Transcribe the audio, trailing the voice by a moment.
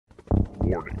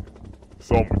Warning.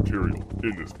 Some material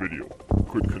in this video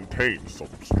could contain some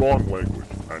strong language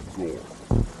and gore.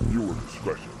 Viewer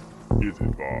discretion is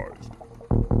advised.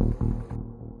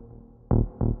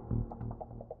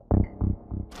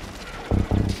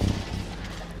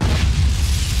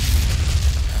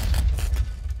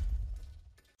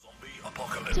 Zombie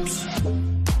apocalypse.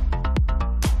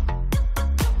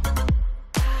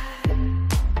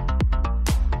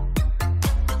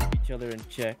 Each other in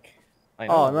check. I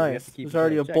know, Oh, we have nice. to keep There's each other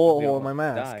already in a check 'cause bullet we hole don't in my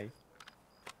want to mask. die.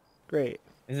 Great.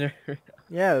 Is there?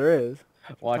 Yeah, there is.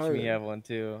 Watch me Retarded. have one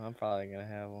too. I'm probably gonna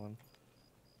have one.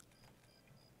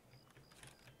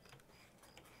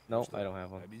 Nope, I don't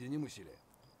have one. Объединим усилия.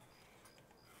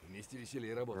 Вместе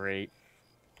веселее работать. Great.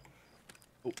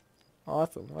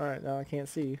 Awesome. Alright, now I can't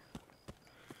see.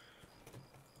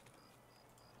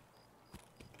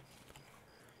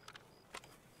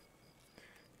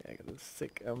 Yeah, I got this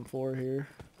sick M4 here.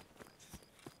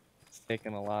 It's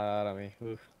taking a lot out of me.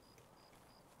 Oof.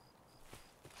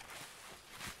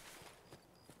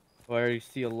 Oh, I already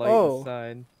see a light Oh.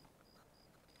 inside.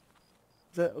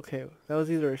 Is that okay? That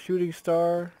was either a shooting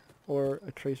star or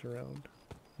a tracer round.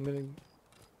 I'm gonna.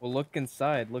 Well, look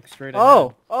inside. Look straight Oh!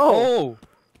 ahead. Oh!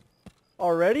 Oh!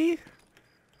 Already?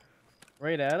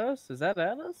 Right at us? Is that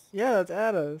at us? Yeah, that's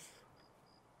at us.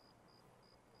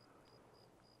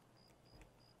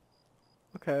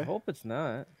 I Okay. hope it's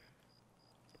not.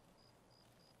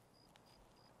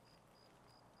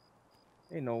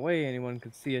 Ain't no way anyone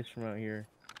could see us from out here.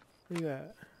 Where you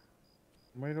at?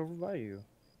 I'm right over by you.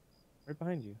 Right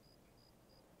behind you.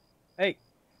 Hey!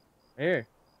 Here.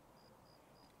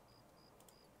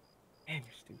 Damn,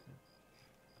 you're stupid.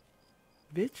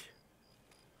 Bitch?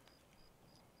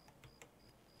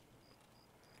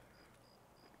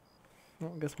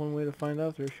 Well, I guess one way to find out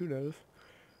if they're shoot at us.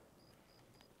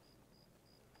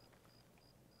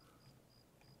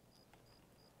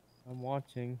 I'm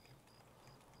watching.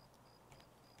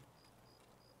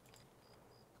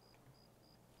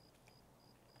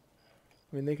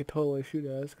 I mean, they could totally shoot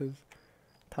at us because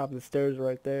top of the stairs are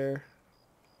right there.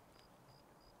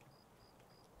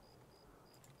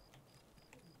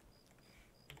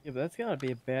 Yeah, but that's gotta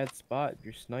be a bad spot if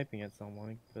you're sniping at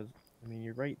someone, because, I mean,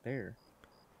 you're right there.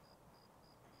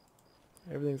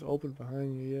 Everything's open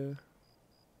behind you,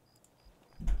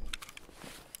 yeah.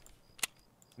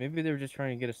 Maybe they were just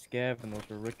trying to get a scav and those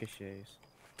were ricochets.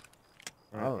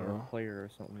 I don't or know. a player or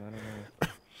something, I don't know.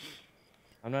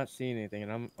 I'm not seeing anything,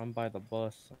 and I'm by the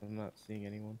bus. I'm not seeing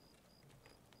anyone.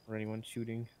 Or anyone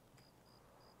shooting.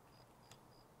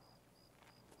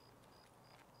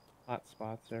 Hot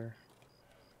spots there.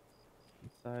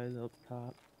 Inside, up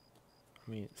top.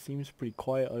 I mean, it seems pretty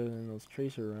quiet other than those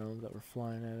tracer rounds that were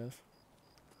flying at us.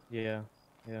 Yeah,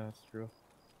 that's true.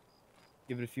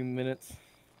 Give it a few minutes.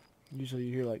 Usually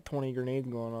you hear like 20 grenades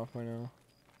going off by now.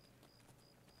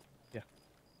 Yeah.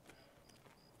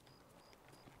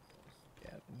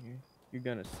 Scav in here. Your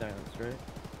gun is silenced, right?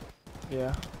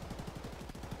 Yeah.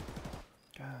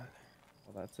 God.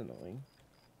 Well, that's annoying.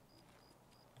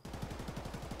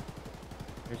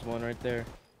 There's one right there.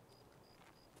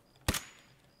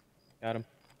 Got him.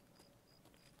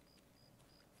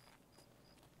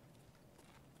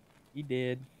 He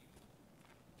did.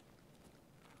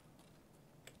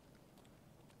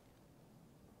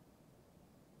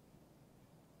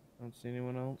 Don't see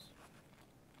anyone else.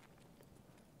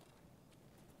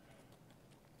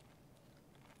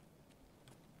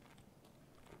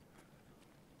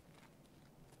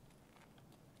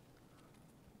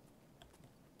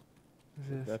 Is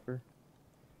this Pepper.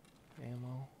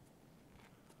 ammo?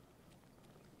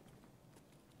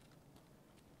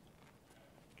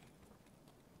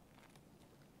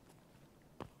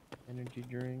 Energy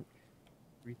drink.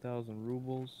 3,000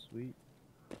 rubles. Sweet.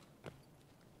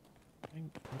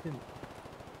 I didn't.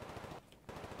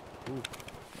 Ooh.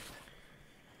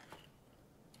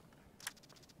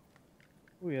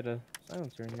 Ooh, we had a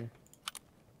silencer in here.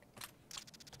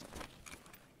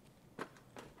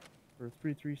 For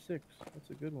 336. That's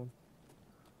a good one.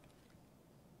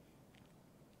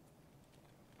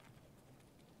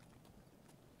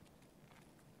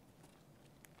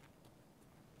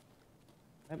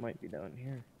 That might be down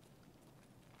here.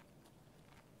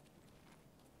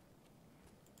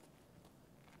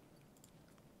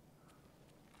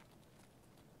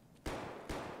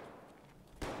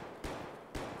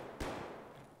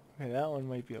 Okay, that one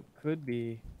might be up. Could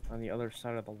be on the other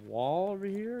side of the wall over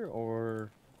here or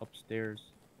upstairs.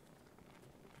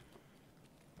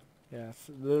 Yeah,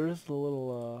 so there's a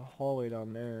little hallway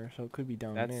down there, so it could be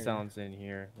down That there. sounds in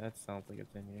here. That sounds like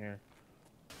it's in here.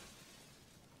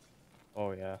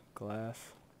 Oh yeah. Glass.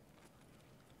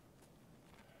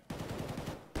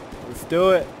 Let's do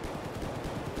it.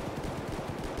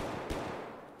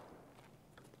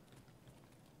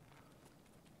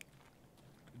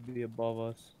 Could be above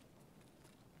us.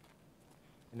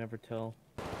 You never tell.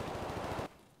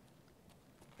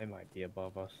 They might be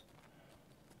above us.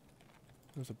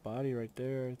 There's a body right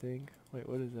there, I think. Wait,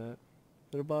 what is that?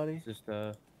 Is it a body? It's just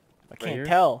I right can't here?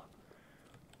 tell.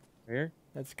 right here.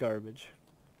 That's garbage.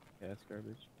 Yeah, it's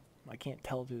garbage. I can't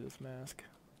tell through this mask.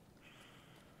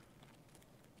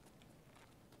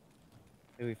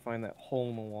 Maybe we find that hole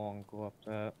in the wall and go up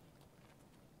that.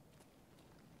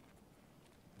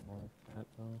 More like that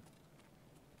though.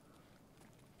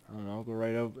 I don't know, go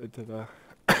right up into the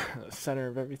the center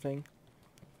of everything.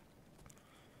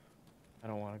 I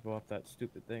don't want to go up that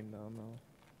stupid thing though, no.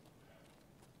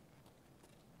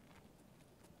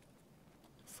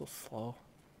 So slow.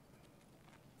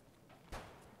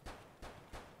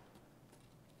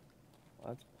 Well,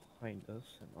 that's behind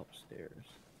us and upstairs.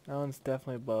 That one's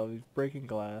definitely above. He's breaking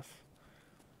glass.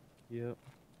 Yep.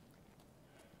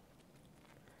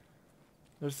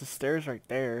 There's the stairs right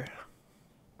there.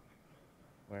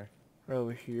 Where? Right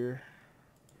over here.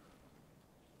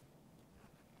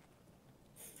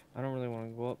 I don't really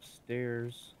want to go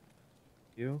upstairs.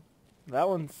 You? That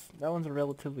one's a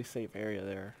relatively safe area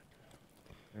there.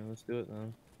 Alright, let's do it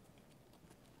then.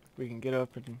 We can get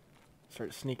up and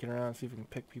start sneaking around, see if we can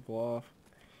pick people off.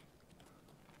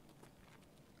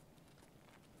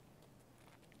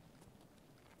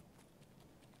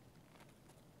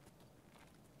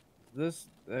 This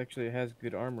actually has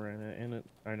good armor in it,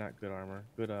 or not good armor,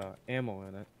 good ammo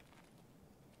in it.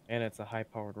 And it's a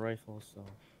high-powered rifle, so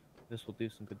this will do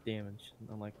some good damage,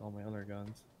 unlike all my other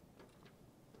guns.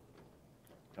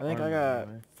 I think I Armor, got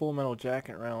anyway. full metal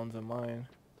jacket rounds in mine.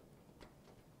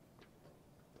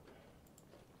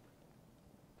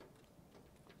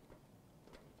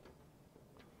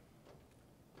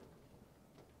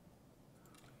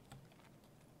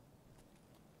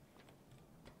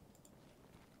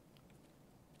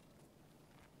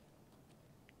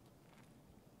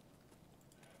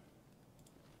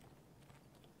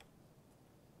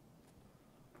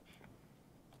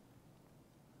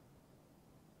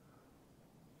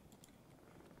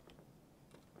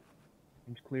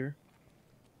 Seems clear.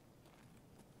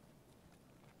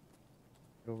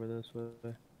 Get over this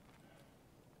way.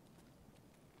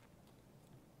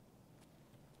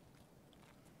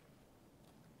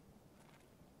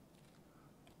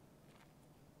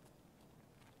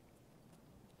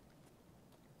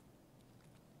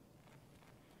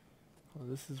 Well,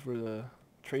 this is where the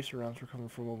tracer rounds were coming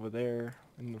from over there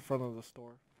in the front of the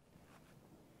store.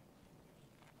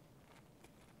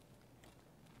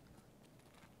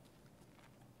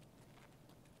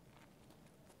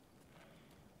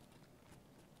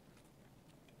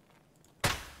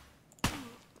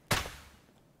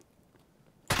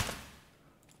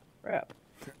 Crap.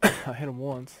 I hit him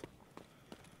once.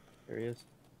 There he is.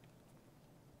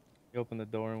 He opened the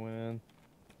door and went in.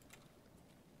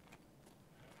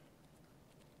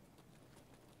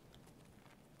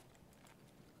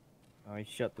 Oh, he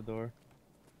shut the door.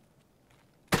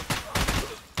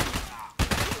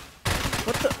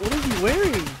 What is he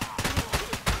wearing?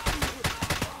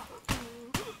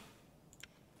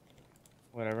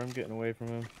 Whatever, I'm getting away from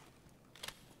him.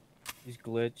 He's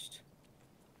glitched.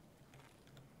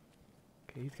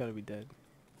 Okay, he's gotta be dead.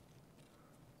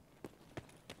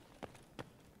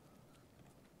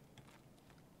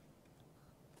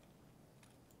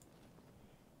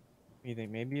 You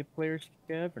think maybe a player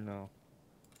scav or no?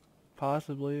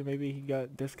 Possibly, maybe he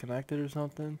got disconnected or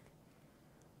something.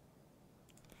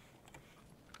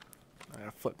 I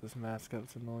gotta flip this mask up,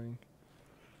 it's annoying.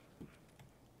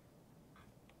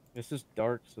 It's just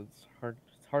dark, so it's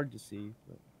hard to see.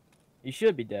 But he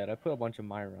should be dead. I put a bunch of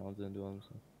my rounds into him.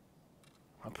 So.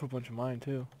 I put a bunch of mine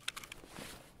too.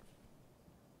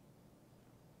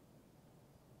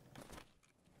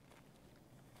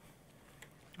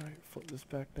 Alright, flip this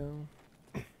back down.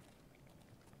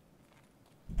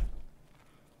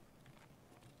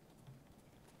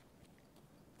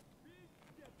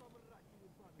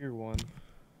 You're one.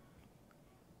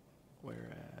 Where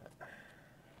at?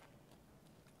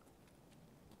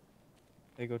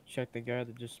 They go check the guy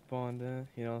that just spawned in.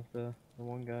 You know, the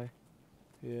one guy.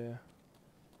 Yeah.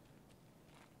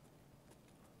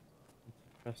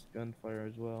 Pressed gunfire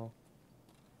as well.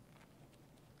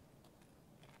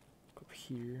 Go up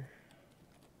here.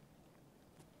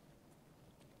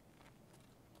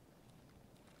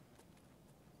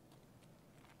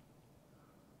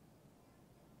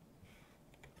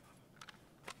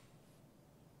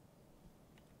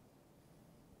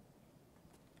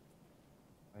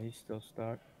 Oh, he's still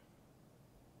stuck.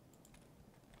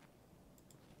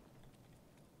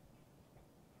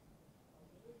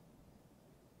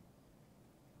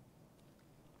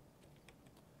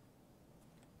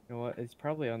 You know what? It's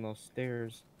probably on those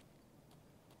stairs.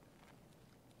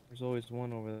 There's always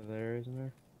one over there, isn't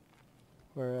there?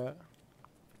 Where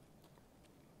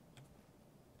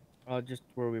at? Just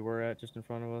where we were at, just in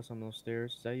front of us on those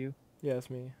stairs. Is that you? Yeah, it's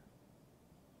me.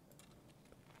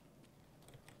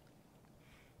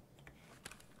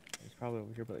 It's probably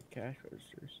over here by the cash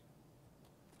registers.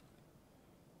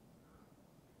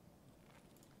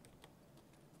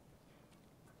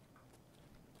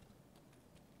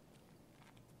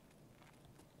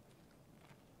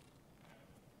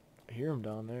 I hear him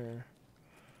down there.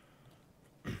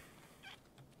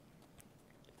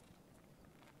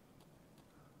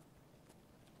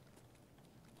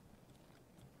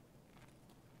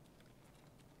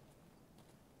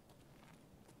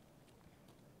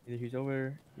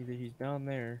 Either he's down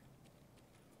there.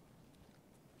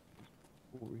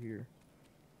 Over here.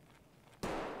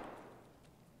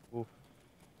 Oh,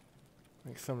 I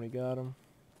think somebody got him.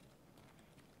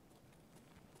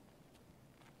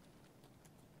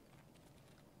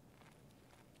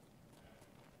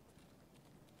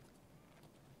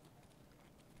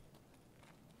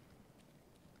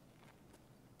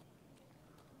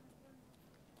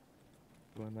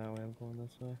 going that way, I'm going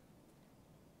this way.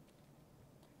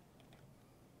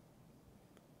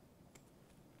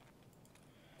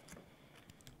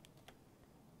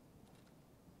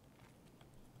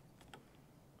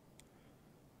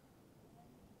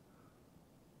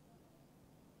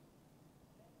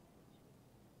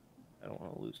 I don't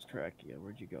want to lose track yet.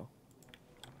 Where'd you go?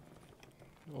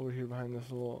 Over here behind this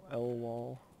little L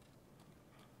wall.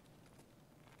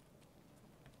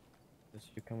 This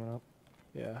you coming up?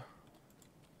 Yeah.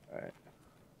 Alright.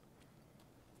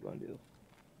 What do you want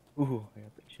to do? Ooh, I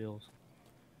got the chills.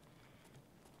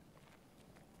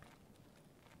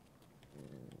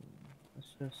 Let's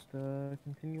just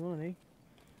continue on, eh?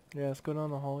 Yeah, let's go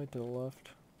down the hallway to the left.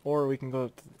 Or we can go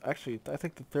to, actually, I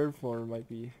think the third floor might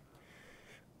be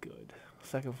good.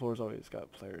 Second floor's always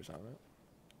got players on it.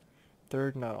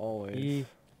 Third, not always.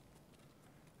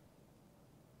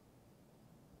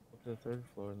 Up to the third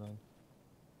floor then.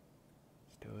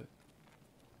 Let's do it.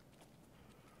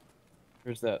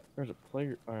 There's a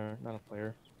player, not a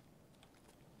player.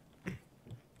 Did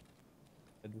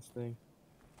this thing.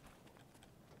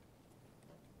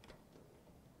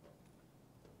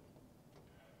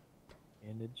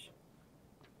 Bandage.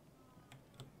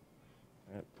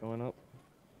 Alright, going up.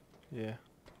 Yeah,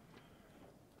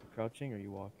 Crouching or are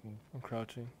you walking? I'm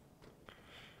crouching.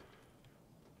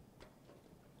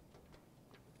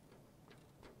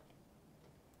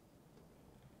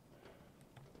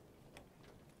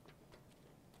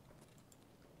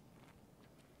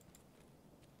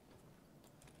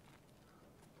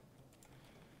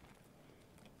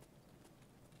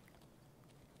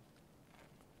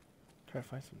 Try to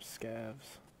find some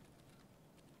scavs.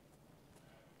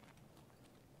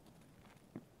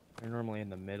 They're normally in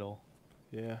the middle.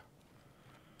 Yeah.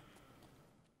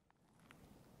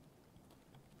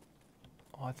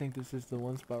 Oh, I think this is the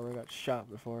one spot where I got shot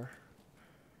before.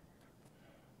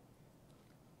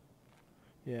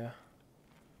 Yeah.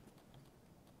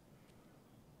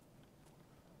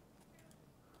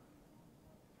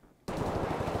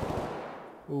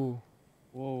 Ooh.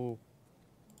 Whoa.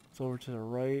 It's over to the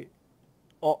right.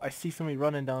 Oh, I see somebody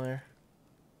running down there.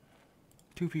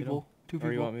 Two people. Two Or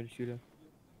you people. want me to shoot him?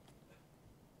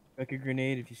 Like a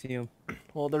grenade if you see him.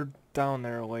 Well, they're down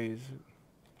there a ways.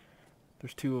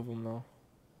 There's two of them though.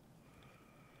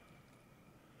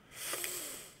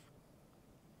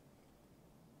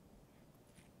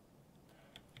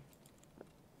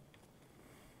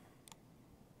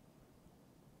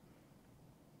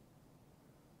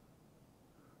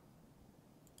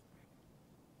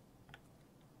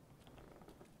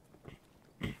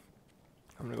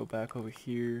 I'm gonna go back over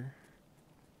here.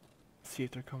 See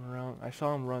if they're coming around. I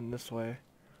saw them run this way.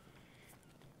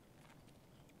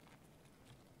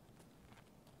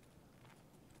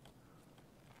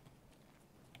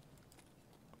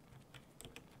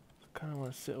 I kind of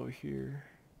want to sit over here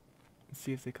and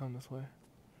see if they come this way.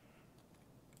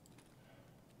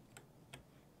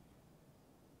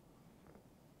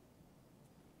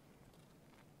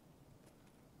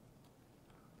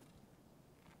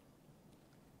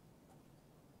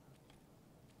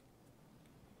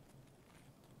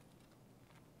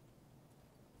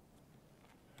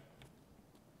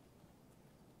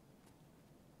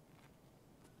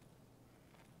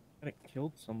 I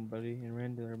killed somebody and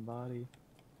ran to their body.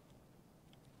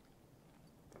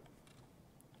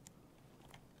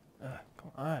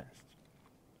 Come on.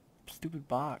 Stupid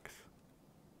box.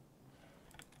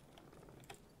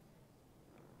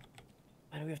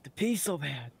 Why do we have to pee so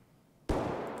bad?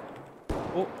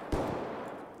 Oh.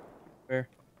 Where?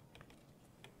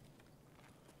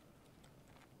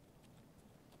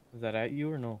 Is that at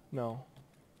you or no? No.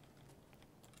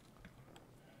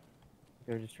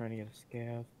 They're just trying to get a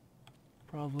scav.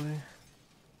 Probably.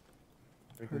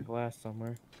 Freaking Heard- glass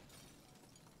somewhere.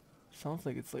 Sounds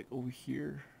like it's like over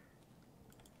here.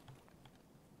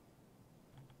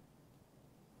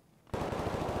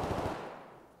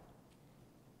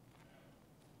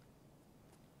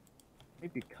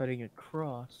 Maybe cutting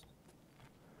across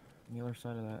on the other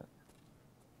side of that.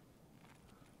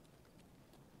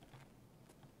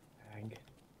 Dang.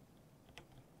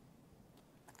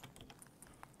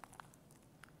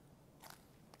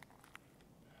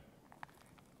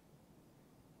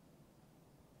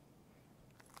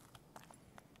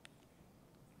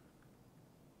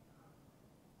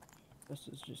 This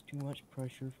is just too much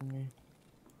pressure for me.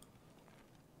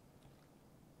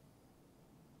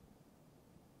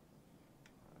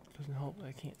 Doesn't help that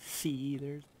I can't see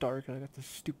either. It's dark and I got this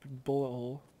stupid bullet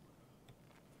hole.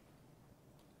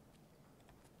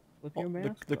 Flip Oh, your they're,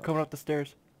 mask they're off. coming up the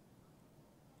stairs.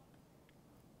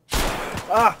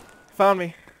 Ah! Found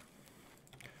me.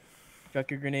 Chuck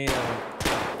your grenade at them.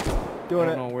 I Doing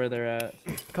don't it. know where they're at.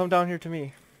 Come down here to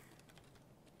me.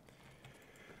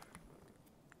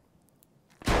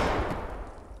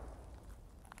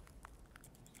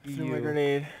 Threw my You.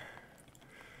 grenade.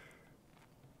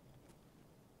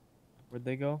 Where'd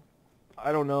they go?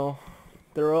 I don't know.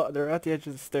 They're at the edge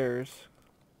of the stairs.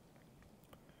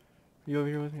 You over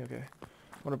here with me? Okay.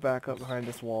 I'm gonna back up behind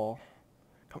this wall.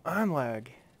 Come on,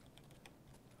 lag.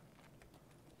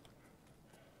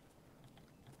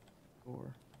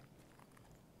 Or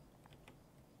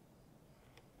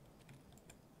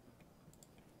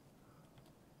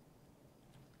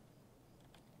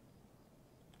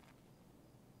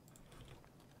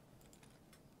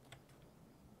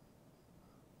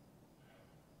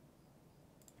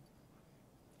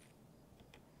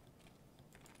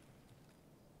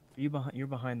you behind? You're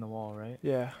behind the wall, right?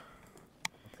 Yeah.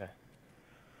 Okay.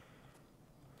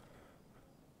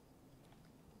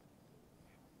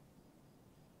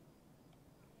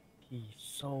 He's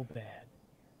so bad.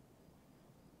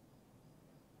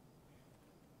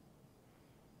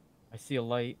 I see a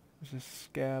light. There's a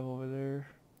scab over there.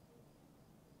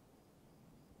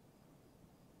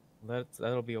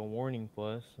 That'll be a warning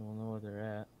for us, so we'll know where they're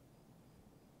at.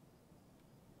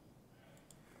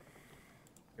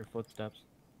 Your footsteps.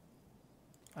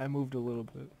 I moved a little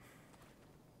bit.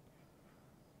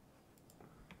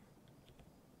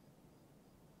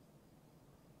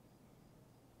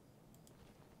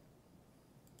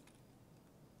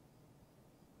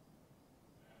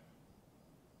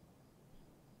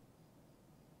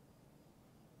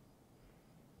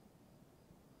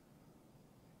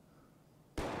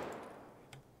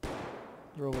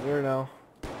 They're over there now.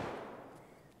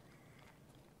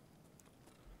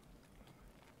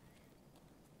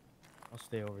 I'll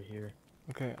stay over here.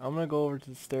 Okay, I'm gonna go over to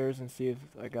the stairs and see if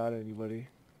I got anybody.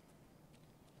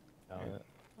 Got Yeah. it.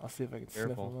 I'll see if I can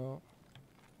Careful. sniff them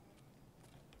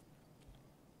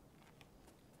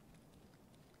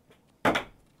out.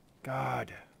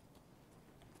 God.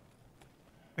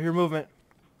 I hear movement.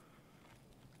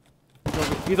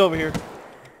 He's over here.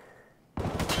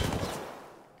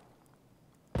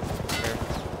 Where?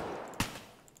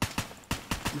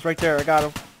 He's right there. I got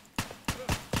him.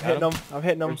 Got him? I'm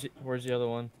hitting him. Where's the other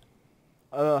one?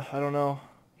 I don't know.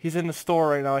 He's in the store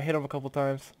right now. I hit him a couple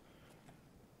times.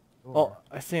 Oh, Door.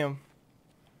 I see him.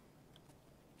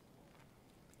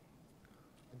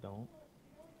 I don't.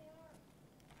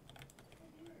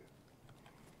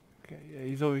 Okay, yeah,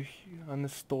 he's over here on the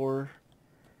store.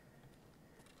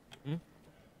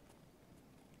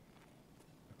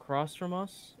 Across from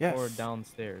us? Yes. Or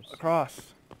downstairs?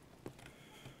 Across.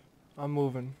 I'm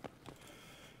moving.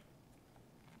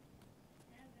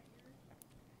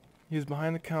 He's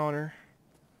behind the counter.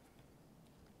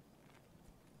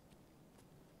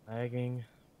 Lagging.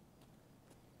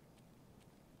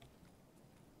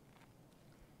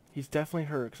 He's definitely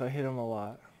hurt because I hit him a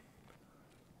lot.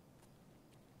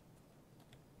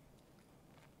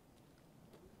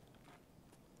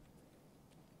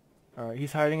 Alright,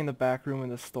 he's hiding in the back room in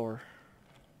the store.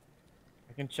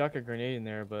 I can chuck a grenade in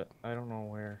there, but I don't know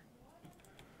where.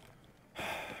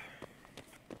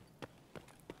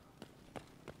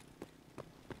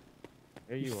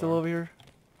 There you He's are. still over here?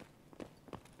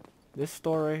 This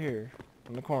store right here,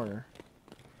 in the corner.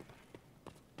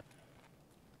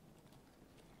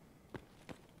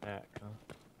 Back,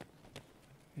 huh?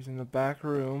 He's in the back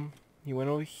room. He went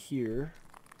over here.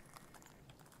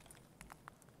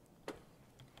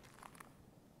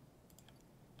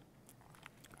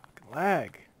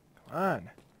 Lag. Come on.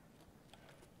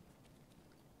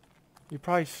 You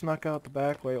probably snuck out the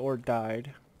back way or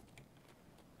died.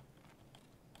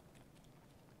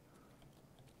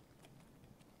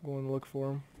 Going to look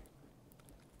for him.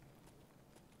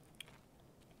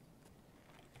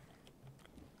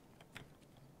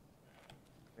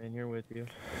 And you're with you.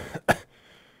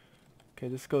 Okay,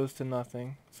 this goes to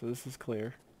nothing, so this is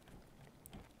clear.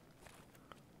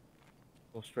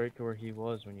 Go straight to where he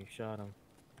was when you shot him.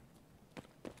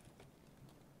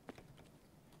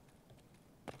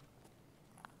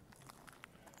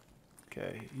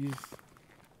 Okay,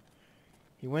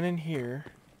 he went in here.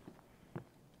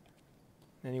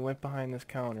 Then he went behind this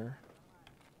counter.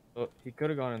 Oh, he could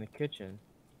have gone in the kitchen.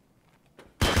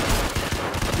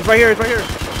 He's right here, he's right here!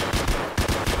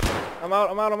 I'm out,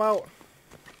 I'm out, I'm out!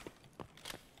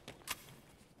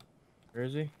 Where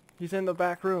is he? He's in the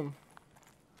back room.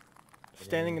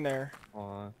 Standing in there.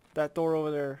 That door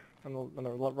over there on the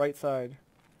right side.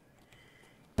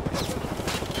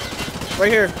 Right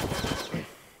here.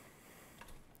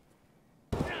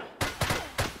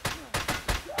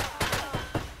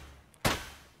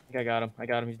 I think I got him. I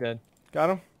got him. He's dead. Got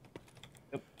him?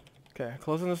 Yep. Okay,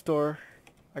 closing this door.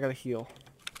 I gotta heal.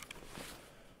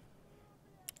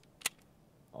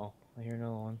 Oh, I hear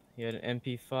another one. He had an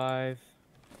MP5.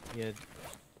 He had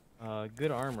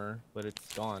good armor, but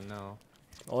it's gone now.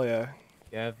 Oh yeah.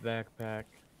 Gav backpack.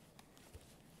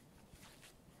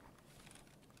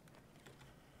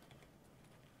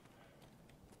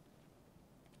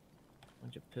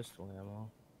 Bunch of pistol ammo.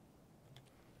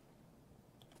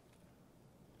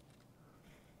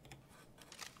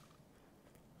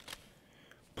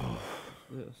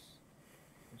 What's this?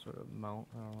 Some sort of mount,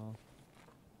 I don't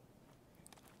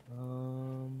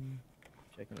know.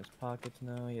 Checking his pockets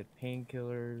now. He had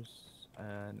painkillers,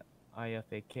 an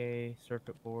IFAK,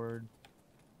 circuit board.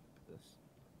 This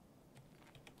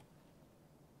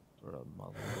sort of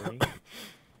muzzle brake.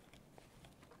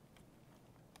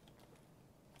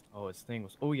 Oh, his thing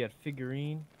was. Oh, he had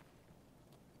figurine.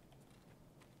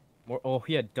 More. Oh,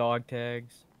 he had dog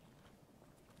tags.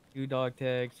 2 dog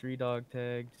tags, 3 dog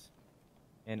tags,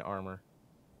 and armor.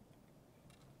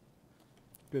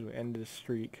 Good, we ended the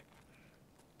streak.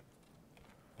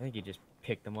 I think he just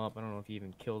picked them up. I don't know if he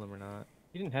even killed him or not.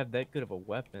 He didn't have that good of a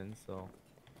weapon, so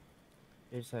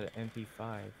he just had an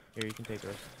MP5. Here, you can take the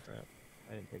rest of the crap.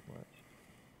 I didn't take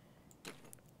much.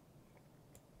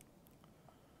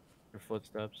 Your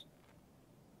footsteps.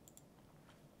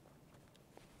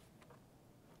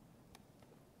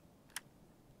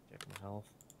 Check my health.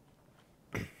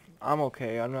 I'm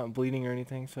okay. I'm not bleeding or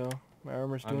anything, so my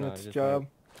armor's doing its job.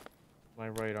 My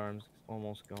right arm's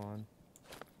almost gone.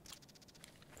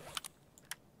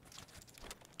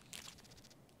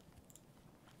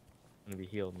 I'm gonna be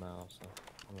healed now, so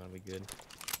I'm gonna be good.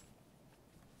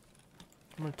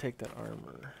 I'm gonna take that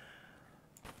armor.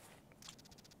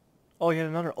 Oh, he had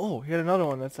another. Oh, he had another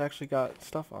one that's actually got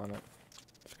stuff on it.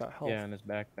 It's got health. Yeah, in his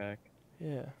backpack.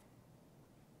 Yeah.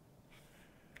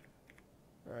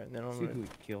 All right, then I'm See gonna who he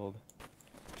killed.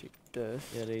 take this.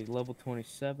 He had a level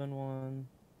 27 one.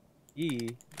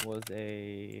 He was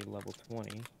a level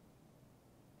 20.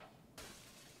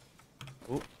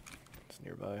 Oh, It's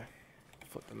nearby.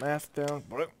 Flip the mask down.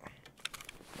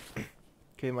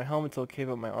 Okay, my helmet's okay,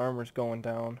 but my armor's going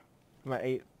down. I'm at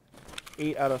 8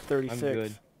 out of 36. I'm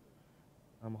good.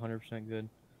 I'm 100% good.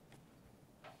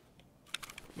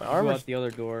 My Go armor's out the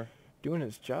other door. doing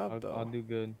its job, though. I'll do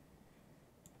good.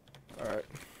 Alright.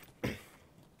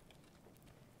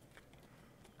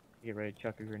 Get ready to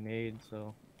chuck a grenade,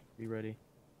 so be ready.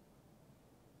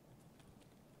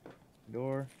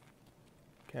 Door.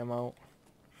 Okay, I'm out.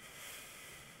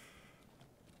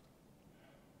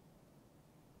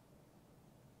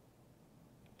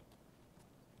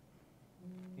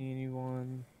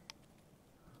 Anyone?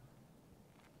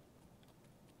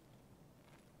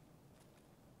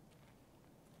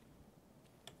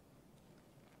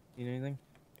 Need anything?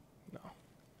 No,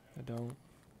 I don't.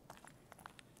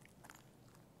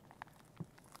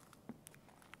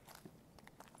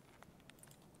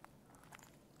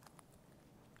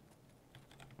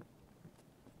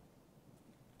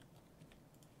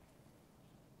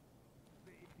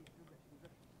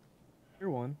 You're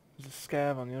one. There's a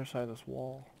scav on the other side of this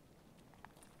wall.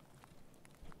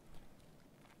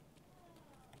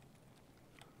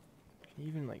 Can you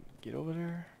even, like, get over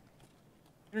there?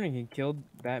 I don't think he killed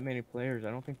that many players. I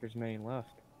don't think there's many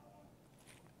left.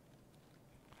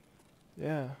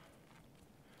 Yeah.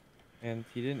 And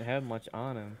he didn't have much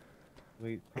on him.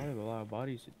 We probably have a lot of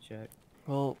bodies to check.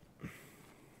 Well,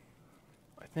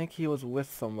 I think he was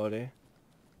with somebody.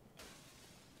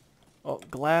 Oh,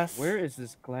 glass. Where is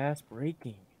this glass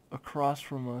breaking? Across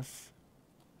from us.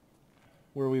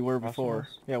 Where we were Across from before.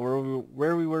 us? Yeah,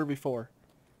 where we were before.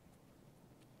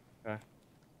 Okay.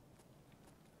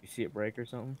 You see it break or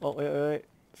something? Oh, wait.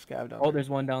 Scab down Oh, there. there's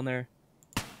one down there.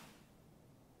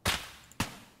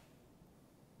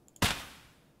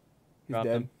 He's Dropped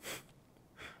dead. him.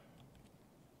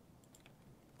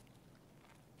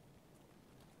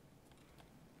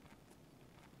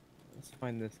 Let's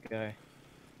find this guy.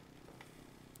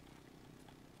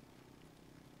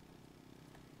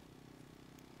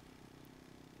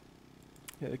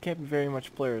 Yeah, there can't be very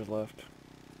much players left.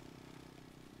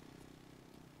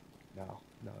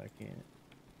 No, I can't.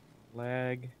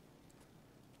 Lag.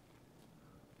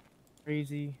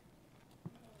 Crazy.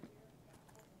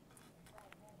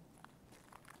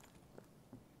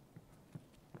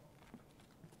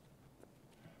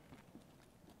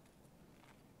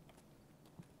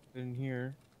 In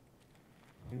here.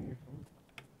 In here.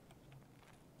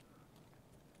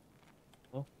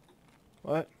 Oh,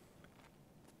 What?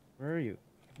 where are you?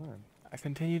 Come on. I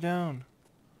continue down.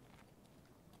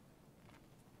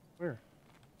 Where?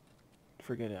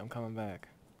 Forget it, I'm coming back.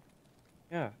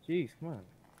 Yeah, jeez, come on.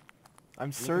 I'm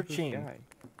Look at this searching. guy.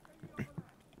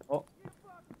 Oh.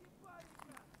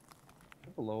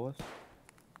 They're below us.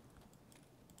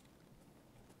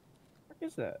 What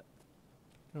is that?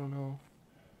 I don't know.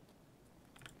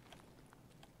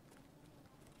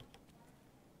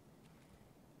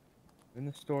 In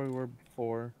the store we were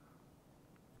before.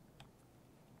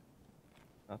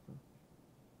 Nothing.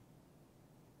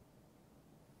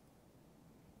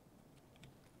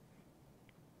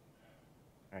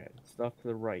 Alright, stuff to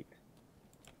the right.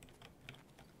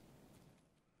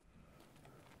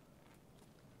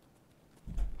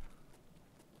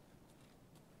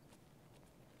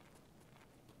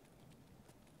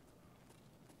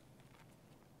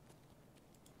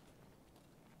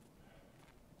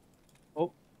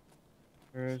 Oh,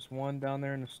 there's one down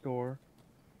there in the store.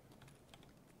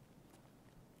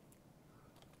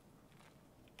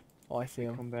 Oh, I see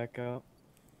him. Come back up.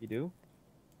 You do?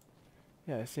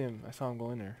 Yeah, I see him. I saw him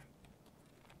go in there.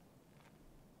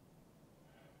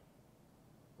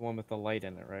 The one with the light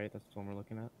in it, right? That's the one we're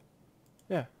looking at?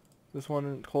 Yeah. This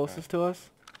one closest to us?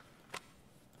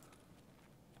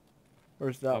 Or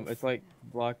is that... It's like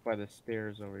blocked by the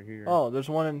stairs over here. Oh, there's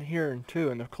one in here too,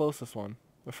 and the closest one.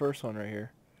 The first one right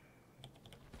here.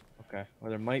 Okay.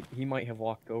 Well, he might have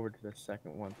walked over to the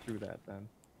second one through that then.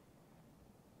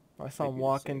 I saw him Maybe the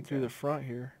walking same through guy. the front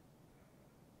here.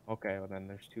 Okay, well then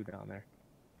there's two down there.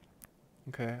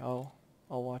 Okay, I'll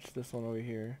watch this one over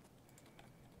here.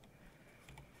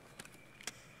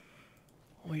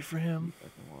 Wait for him. I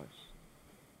can watch.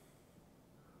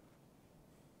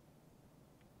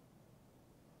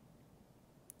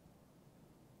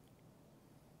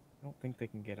 I don't think they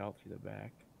can get out through the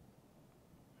back.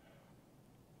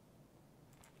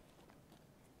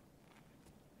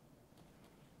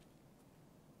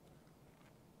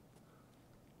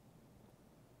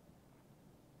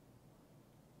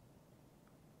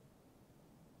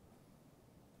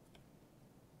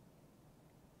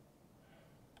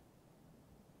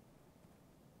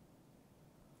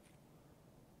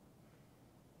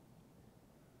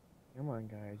 Come on,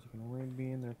 guys. You can only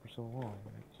be in there for so long.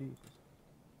 Like, Jesus.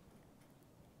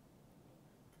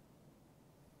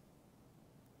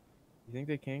 You think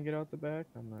they can get out the back?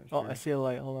 I'm not sure. Oh, I see a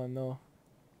light. Hold on, no.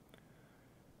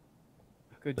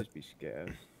 It could just be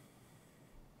scavs.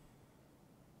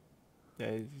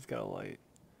 Yeah, he's got a light.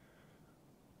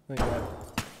 I think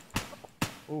that.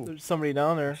 Oh, There's somebody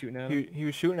down there. Shooting at He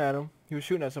was shooting at him. He was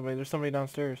shooting at somebody. There's somebody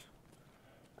downstairs.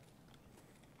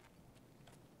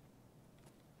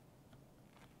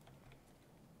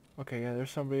 Okay, yeah, there's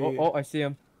somebody. oh, I see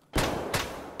him.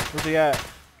 Where's he at?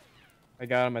 I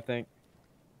got him, I think.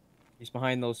 He's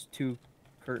behind those two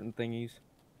curtain thingies.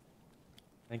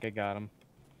 I think I got him.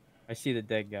 I see the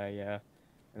dead guy, yeah.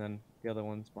 And then the other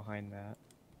one's behind that.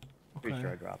 Pretty Okay.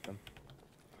 sure I dropped him.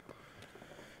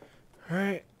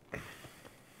 Alright.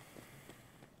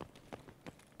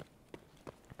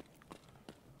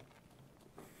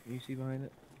 Can you see behind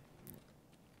it?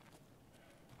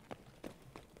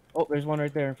 Oh, there's one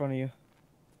right there in front of you.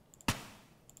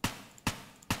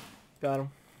 Got him.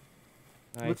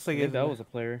 Nice. Looks like I think it's that a- was a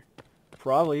player.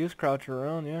 Probably he was crouching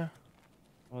around, yeah.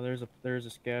 Oh, there's a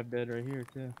scab dead right here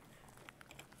too.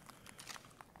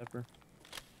 Pepper.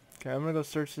 Okay, I'm gonna go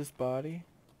search this body.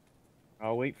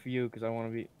 I'll wait for you because I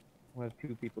want to have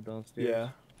two people downstairs. Yeah.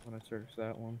 When I search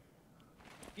that one.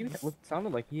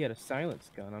 Sounded like he had a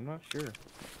silence gun. I'm not sure.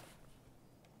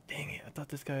 Dang it, I thought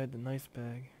this guy had the nice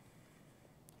bag.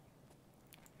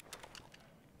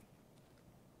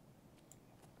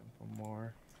 For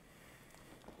more.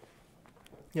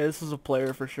 Yeah, this is a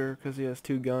player for sure because he has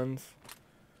 2 guns.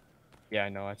 Yeah, I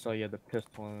know. I saw you had the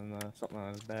pistol and something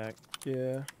on his back.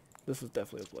 Yeah, this is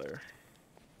definitely a player.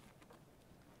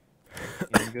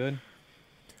 Aim good.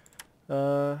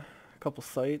 A couple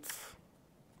sights,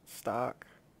 stock.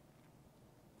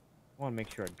 I want to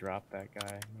make sure I drop that guy.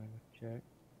 I'm gonna check.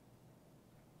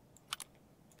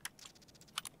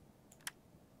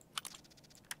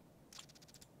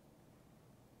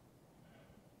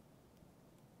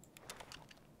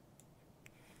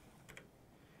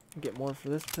 Get more for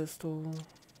this pistol.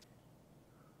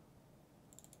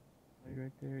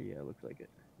 Right there. Yeah, looks like it.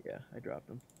 Yeah, I dropped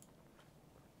him.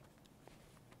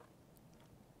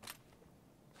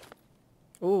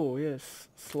 Oh yes,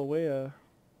 Slowea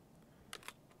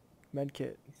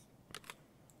medkit.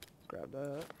 Grab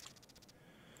that.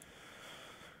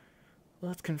 Well,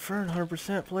 that's confirmed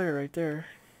 100% player right there.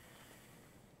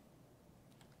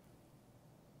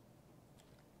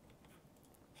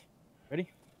 Ready?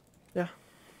 Yeah.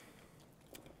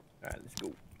 Alright, let's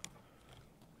go.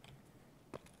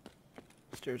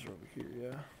 Stairs are over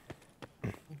here,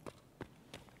 yeah.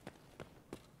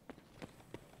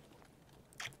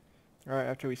 Alright,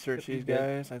 after we search Yep, he's these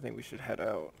dead. guys, I think we should head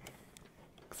out.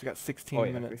 Because we got 16 Oh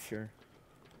yeah, minutes. for sure.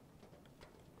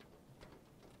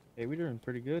 Hey, we're doing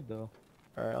pretty good though.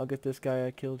 Alright, I'll get this guy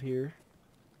I killed here.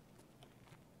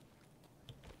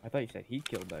 I thought you said he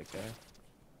killed that guy.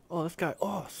 Oh, this guy.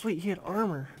 Oh, sweet, he had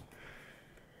armor.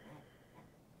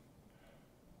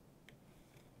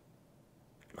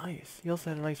 Nice. He also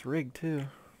had a nice rig, too.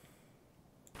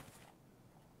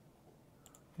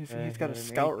 He's Yeah, got he a had an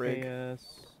scout rig. AKS,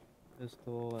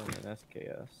 pistol, and an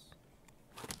SKS.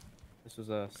 This was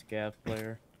a scav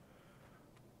player.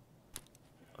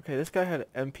 Okay, this guy had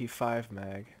an MP5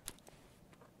 mag.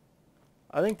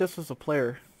 I think this was a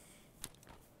player.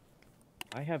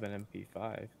 I have an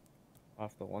MP5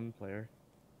 off the one player.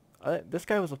 This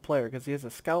guy was a player because he has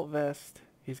a scout vest.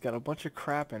 He's got a bunch of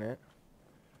crap in it.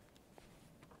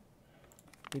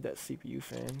 Need that CPU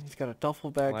fan. He's got a duffel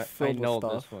bag Well, I filled know with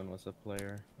stuff. this one was a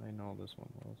player. I know this one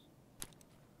was.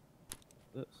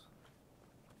 This.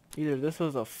 Either this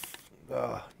was a.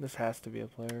 This has to be a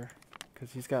player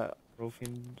because he's got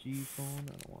Broken G phone.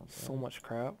 I don't want that. so much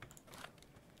crap.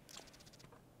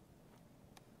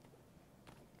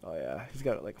 Oh yeah, he's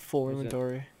got like a full Is it-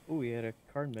 inventory. Ooh, he had a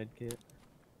card med kit.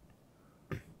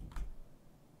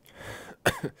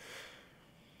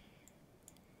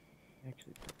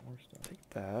 Actually, put more stuff. Take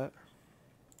that.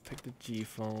 Take the G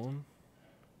phone.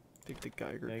 Take the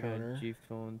Geiger I got counter. a G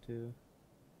phone too.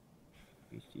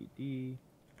 HDD.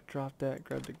 Drop that.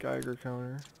 Grab the Geiger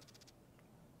counter.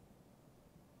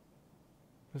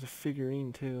 There's a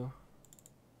figurine too.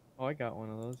 Oh, I got one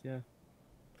of those. Yeah.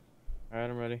 All right,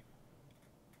 I'm ready.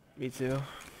 Me too.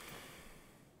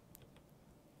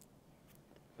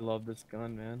 I love this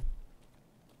gun, man.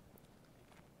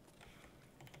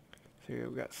 So here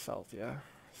we got south, yeah.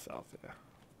 South, yeah.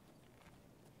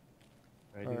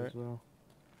 Ready Alright. as well.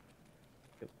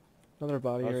 Another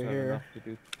body Also right have here. enough to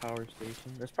do power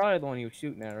station. That's probably the one he was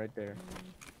shooting at right there.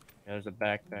 Yeah, there's a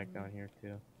backpack down here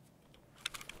too.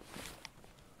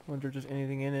 Wonder if there's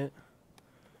anything in it.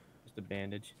 Just a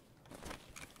bandage.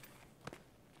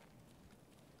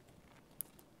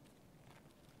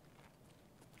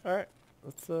 Alright,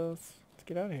 let's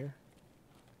get out of here.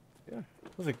 Yeah.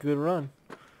 That was a good run.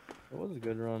 It was a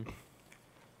good run.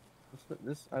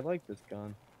 This I like this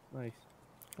gun. Nice.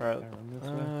 Alright, Can I run this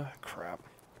way? crap.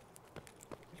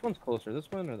 Which one's closer, this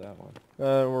one or that one?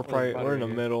 We're body in the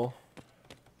here. middle.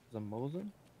 Is it a Mosin?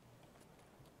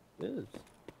 It is.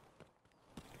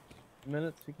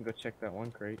 Minutes, we can go check that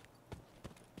one crate.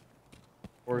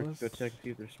 Or we can go Let's- check and see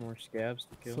if there's more scabs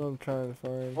to kill. So I'm trying to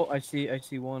find. Oh, I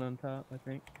see one on top, I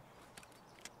think.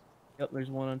 Yep, there's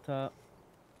one on top.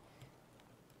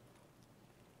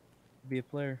 Be a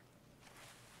player.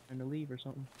 Trying to leave or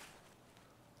something.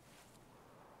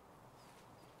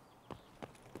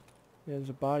 Yeah, there's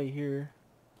a body here.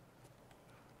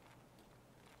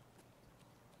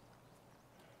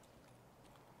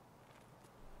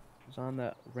 It's on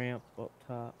that ramp up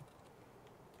top.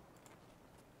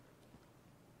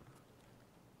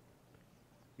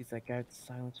 He's that guy with the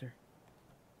silencer.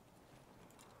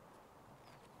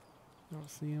 I don't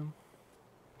see him.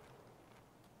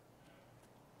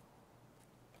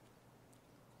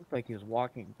 Looked like he was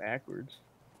walking backwards.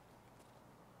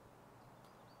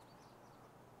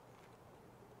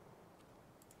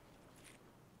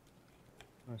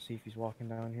 I want to see if he's walking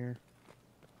down here.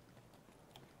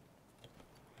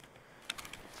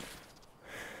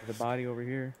 There's a body over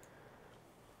here.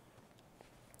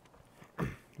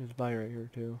 There's a body right here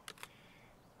too.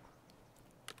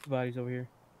 The body's over here.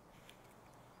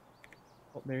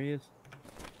 Oh, there he is.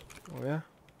 Oh yeah?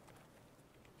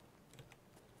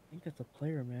 I think that's a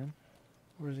player, man.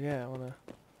 Where's he at? I wanna...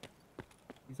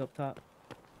 He's up top.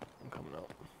 I'm coming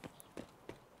up.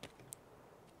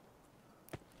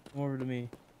 Come over to me.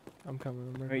 I'm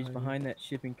coming. I'm Right, he's you. behind that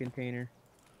shipping container.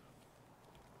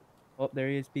 Oh, there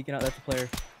he is, peeking out. That's a player.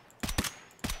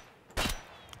 I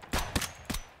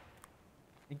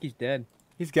think he's dead.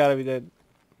 He's gotta be dead.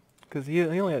 Cause he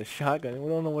only had a shotgun. We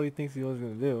don't know what he thinks he was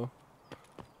gonna do.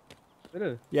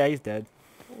 Could've. Yeah, he's dead.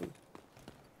 Oh,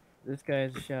 this guy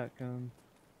has a shotgun.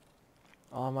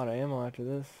 Oh, I'm out of ammo after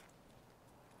this.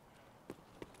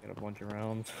 Got a bunch of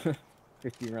rounds.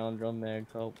 50 round drum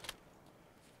mags help.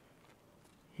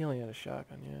 He only had a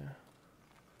shotgun, yeah.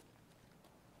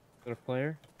 Got a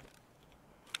player?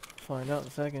 Find out in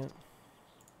a second.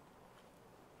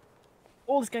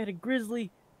 Oh, this guy had a grizzly.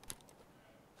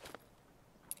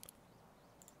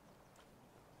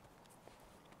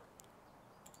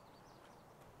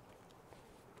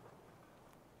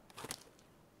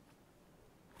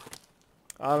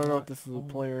 I don't know if this is a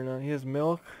player or not. He has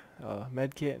milk,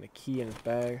 med kit, and a key in his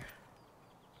bag.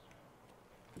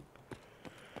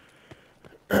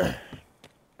 Got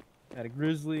a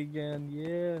grizzly again,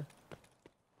 yeah.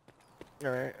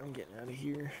 Alright, I'm getting out of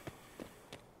here.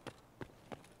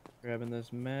 Grabbing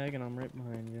this mag and I'm right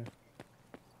behind you.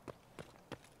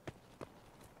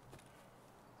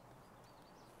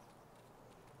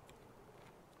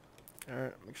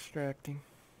 Alright, I'm extracting.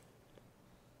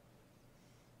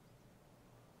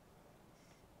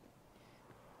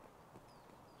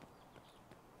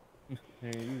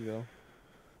 There you go.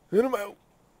 Hit him out!